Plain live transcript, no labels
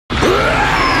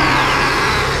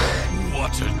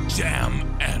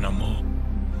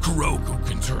Goku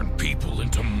can turn people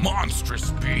into monstrous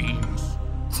beings.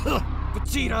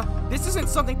 Vegeta, this isn't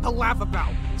something to laugh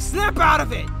about. Snap out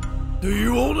of it! Do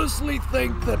you honestly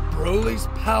think that Broly's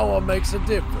power makes a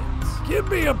difference? Give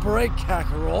me a break,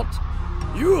 Kakarot.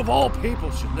 You of all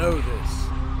people should know this.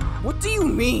 What do you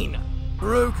mean?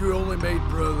 Goku only made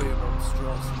Broly a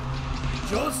monstrosity,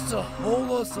 just to hold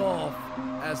us off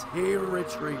as he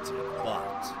retreated,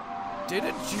 but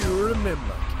didn't you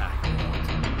remember, Kakarot?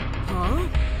 Huh?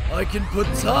 I can put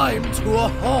time to a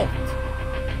halt.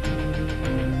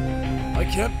 I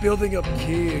kept building up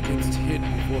ki against Hit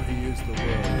before he used the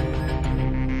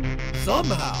word.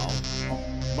 Somehow,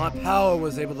 my power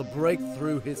was able to break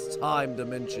through his time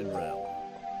dimension realm,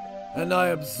 and I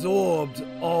absorbed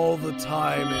all the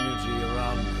time energy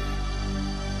around me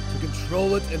to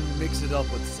control it and mix it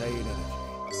up with Saiyan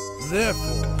energy,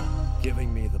 therefore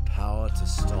giving me the power to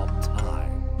stop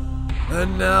time.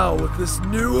 And now with this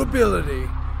new ability,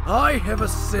 I have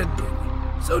ascended.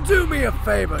 So do me a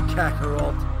favor,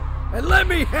 Kakarot, and let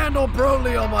me handle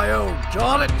Broly on my own,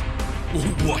 got it?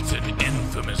 What an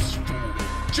infamous fool.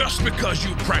 Just because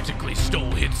you practically stole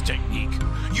Hit's technique,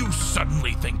 you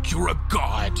suddenly think you're a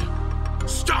god.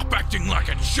 Stop acting like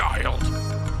a child.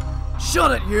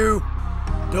 Shut it, you!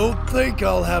 Don't think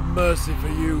I'll have mercy for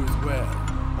you as well.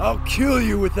 I'll kill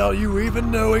you without you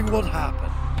even knowing what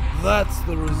happened. That's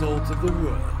the result of the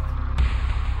world.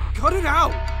 Cut it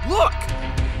out! Look!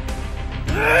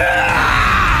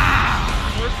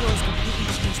 Goku has completely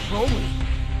changed Broly.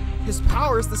 His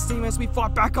power is the same as we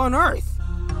fought back on Earth.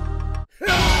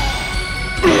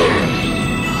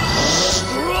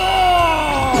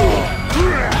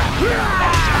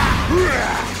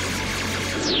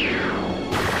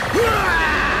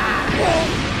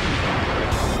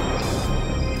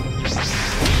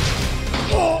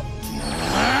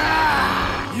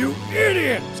 You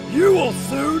idiot! You will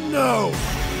soon know!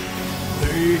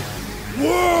 The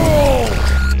world!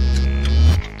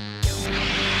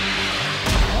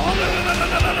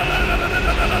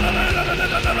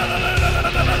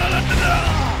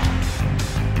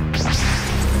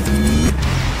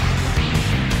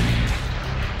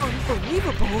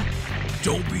 Unbelievable!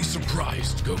 Don't be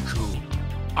surprised, Goku.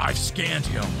 I've scanned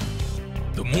him.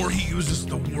 The more he uses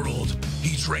the world,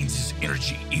 he drains his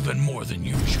energy even more than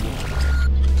usual.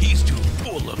 He's too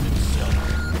full of himself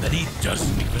that he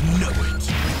doesn't even know it.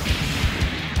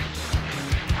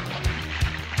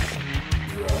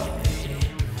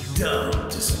 Don't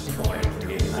disappoint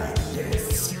me like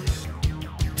this.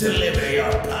 Deliver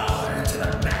your power to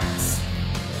the max.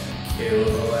 Kill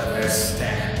whoever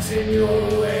stands in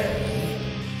your way.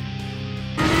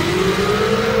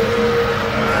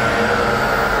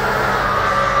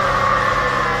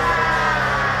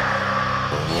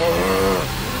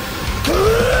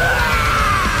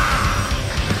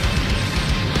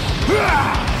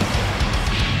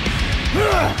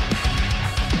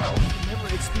 Never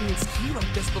experienced ki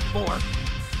like this before.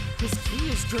 His ki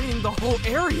is draining the whole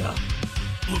area.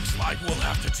 Looks like we'll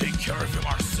have to take care of him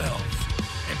ourselves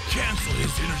and cancel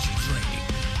his energy draining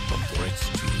before it's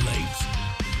too late.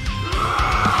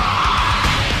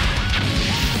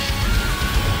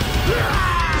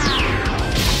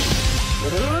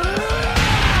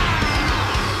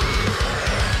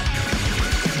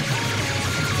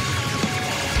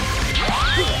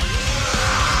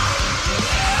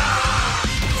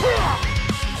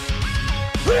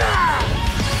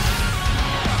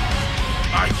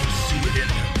 I can see it in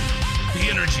him. The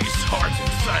energy's heart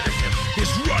inside of him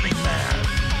is running mad.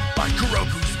 Like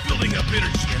Goku's building up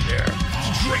energy in there to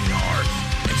drain ours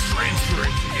and transfer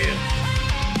it to him.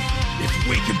 If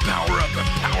we can power up a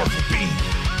powerful being,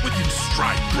 we can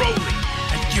strike Broly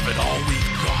and give it all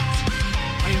we've got.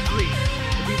 I agree.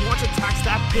 If we want to tax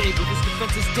that pig with his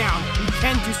defenses down, we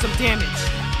can do some damage.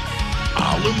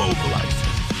 I'll immobilize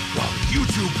him while you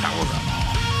two power up.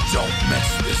 Don't mess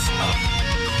this up.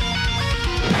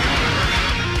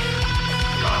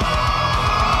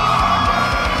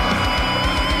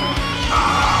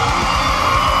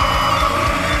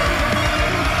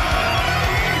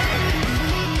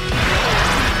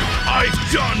 I've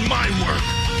done my work.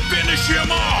 Finish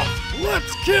him off.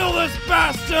 Let's kill this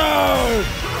bastard!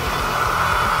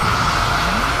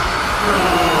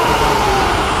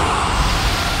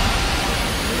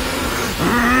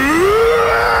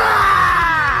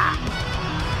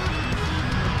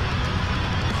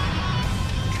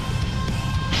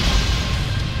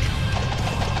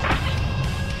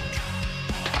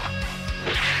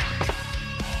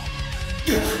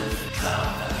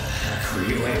 Were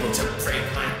you able to break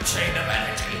my chain of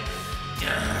energy?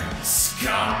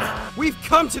 Scum! We've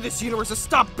come to this universe to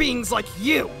stop beings like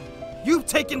you! You've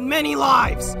taken many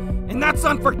lives, and that's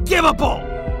unforgivable!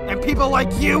 And people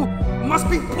like you must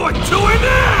be put to an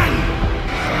end!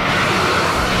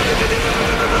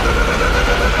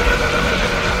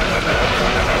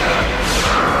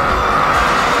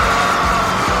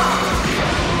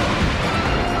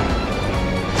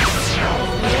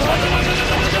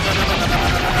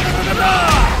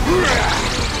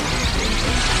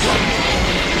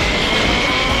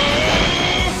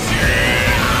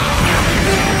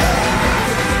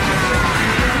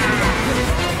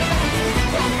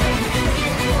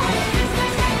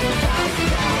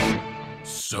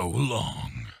 So long.